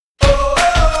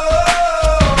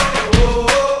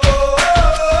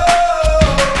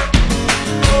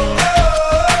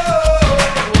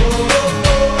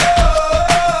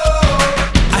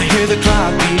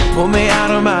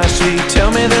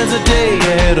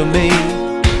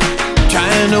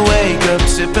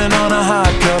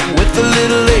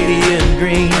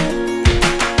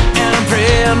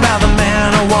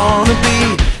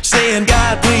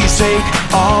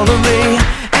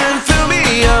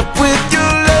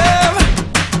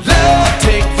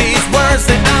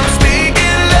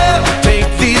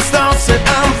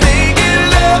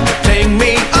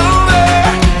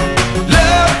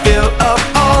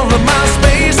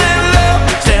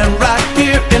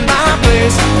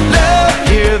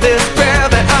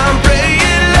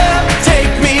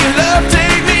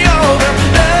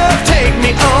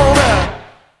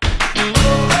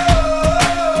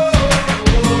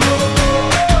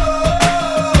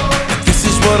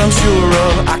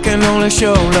can only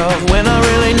show love when I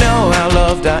really know how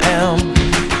loved I am.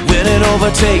 When it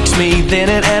overtakes me, then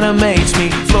it animates me,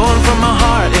 flowing from my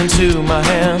heart into my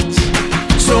hands.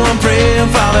 So I'm praying,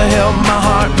 Father, help my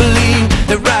heart believe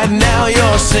that right now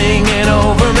you're singing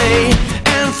over me,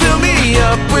 and fill me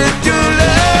up with your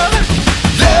love.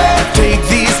 Love, take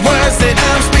these words that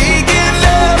I'm speaking,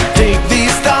 love, take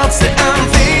these thoughts that I'm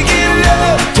thinking,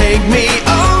 love, take me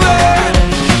over.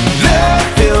 Love,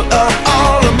 fill up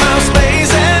all of my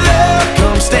space, and love,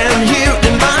 come stand here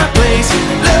in my place.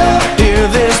 Love, hear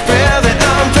this prayer that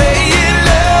I'm praying.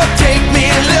 Love, take me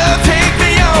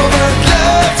over.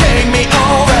 Love, take me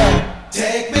over.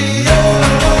 Take me over.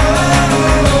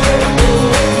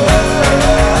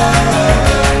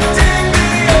 Take me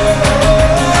over.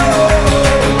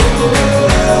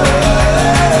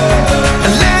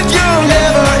 Let your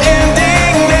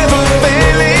never-ending,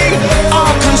 never-failing,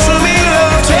 all-consuming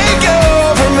love take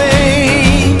over me.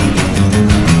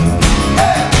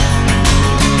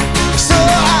 So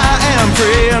I am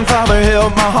praying, Father,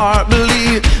 help my heart believe